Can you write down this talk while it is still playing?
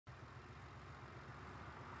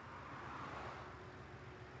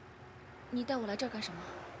你带我来这儿干什么？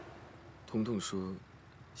彤彤说，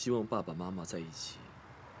希望爸爸妈妈在一起。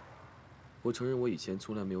我承认我以前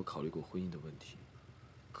从来没有考虑过婚姻的问题，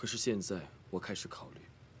可是现在我开始考虑。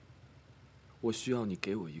我需要你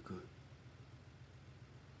给我一个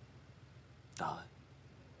答案。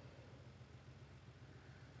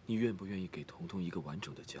你愿不愿意给彤彤一个完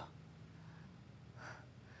整的家？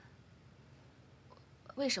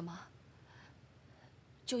为什么？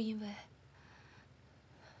就因为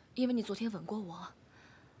你昨天吻过我。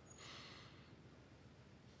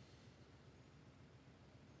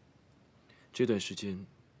这段时间，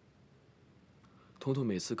彤彤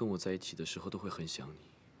每次跟我在一起的时候都会很想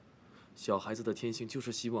你。小孩子的天性就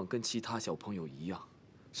是希望跟其他小朋友一样，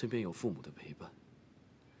身边有父母的陪伴。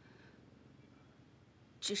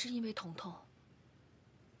只是因为彤彤。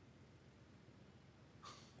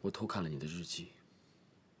我偷看了你的日记，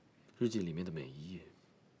日记里面的每一页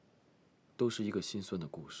都是一个心酸的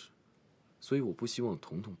故事，所以我不希望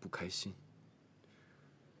彤彤不开心，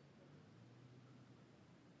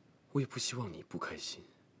我也不希望你不开心。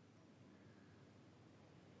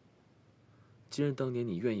既然当年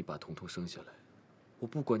你愿意把彤彤生下来，我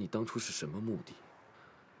不管你当初是什么目的，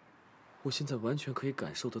我现在完全可以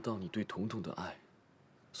感受得到你对彤彤的爱，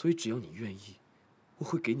所以只要你愿意，我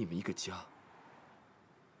会给你们一个家，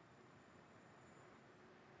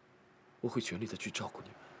我会全力的去照顾你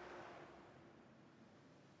们。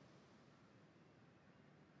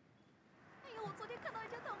哎呀，我昨天看到一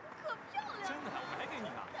张糖果，可漂亮了！真的，我还给你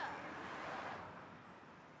呢。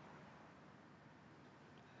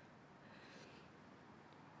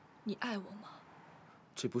你爱我吗？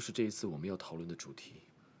这不是这一次我们要讨论的主题，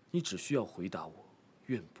你只需要回答我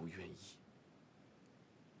愿不愿意。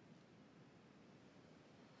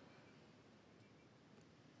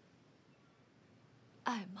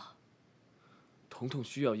爱吗？彤彤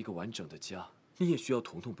需要一个完整的家，你也需要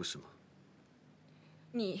彤彤，不是吗？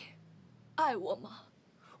你爱我吗？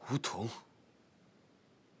梧桐，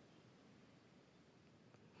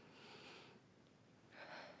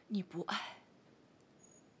你不爱。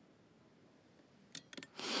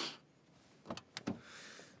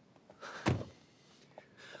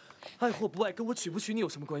爱或不爱跟我娶不娶你有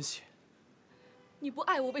什么关系？你不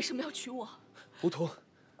爱我，为什么要娶我？梧桐，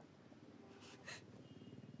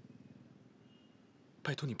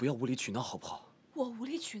拜托你不要无理取闹好不好？我无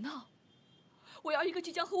理取闹？我要一个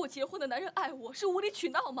即将和我结婚的男人爱我，是无理取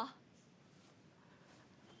闹吗？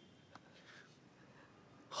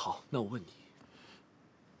好，那我问你，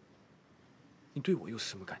你对我又是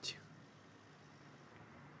什么感情？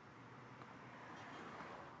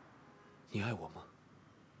你爱我吗？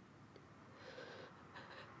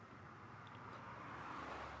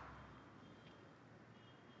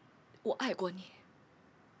我爱过你，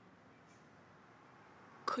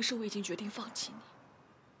可是我已经决定放弃你。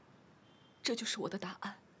这就是我的答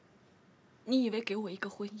案。你以为给我一个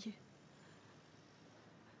婚姻，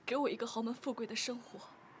给我一个豪门富贵的生活，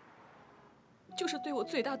就是对我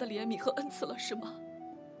最大的怜悯和恩赐了，是吗？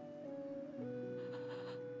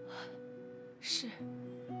是，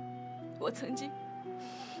我曾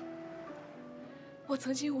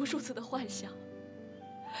经无数次的幻想，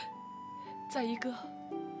在一个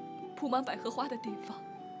铺满百合花的地方，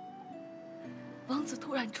王子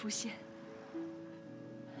突然出现，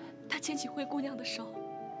他牵起灰姑娘的手，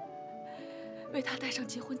为她戴上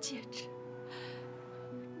结婚戒指，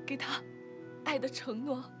给她爱的承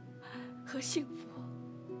诺和幸福。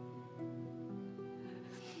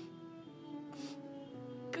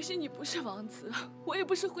可惜你不是王子，我也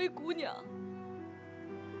不是灰姑娘。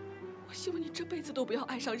我希望你这辈子都不要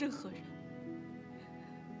爱上任何人，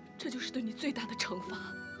这就是对你最大的惩罚。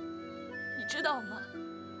你知道吗？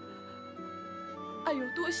爱有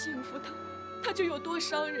多幸福，它就有多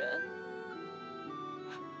伤人。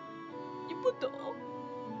你不懂，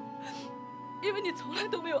因为你从来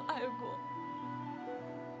都没有爱过，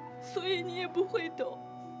所以你也不会懂。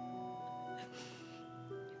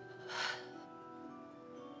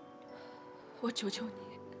我求求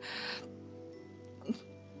你，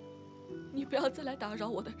你不要再来打扰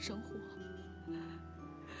我的生活。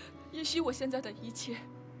也许我现在的一切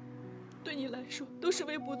对你来说都是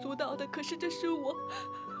微不足道的，可是这是我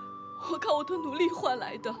靠我的努力换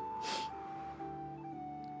来的。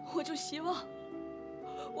我就希望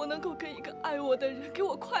我能够跟一个爱我的人，给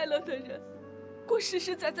我快乐的人，过实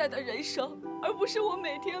实在在的人生，而不是我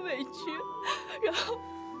每天委屈，然后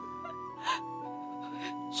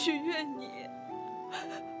取悦你，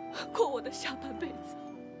过我的下半辈子。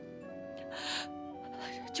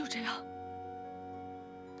就这样。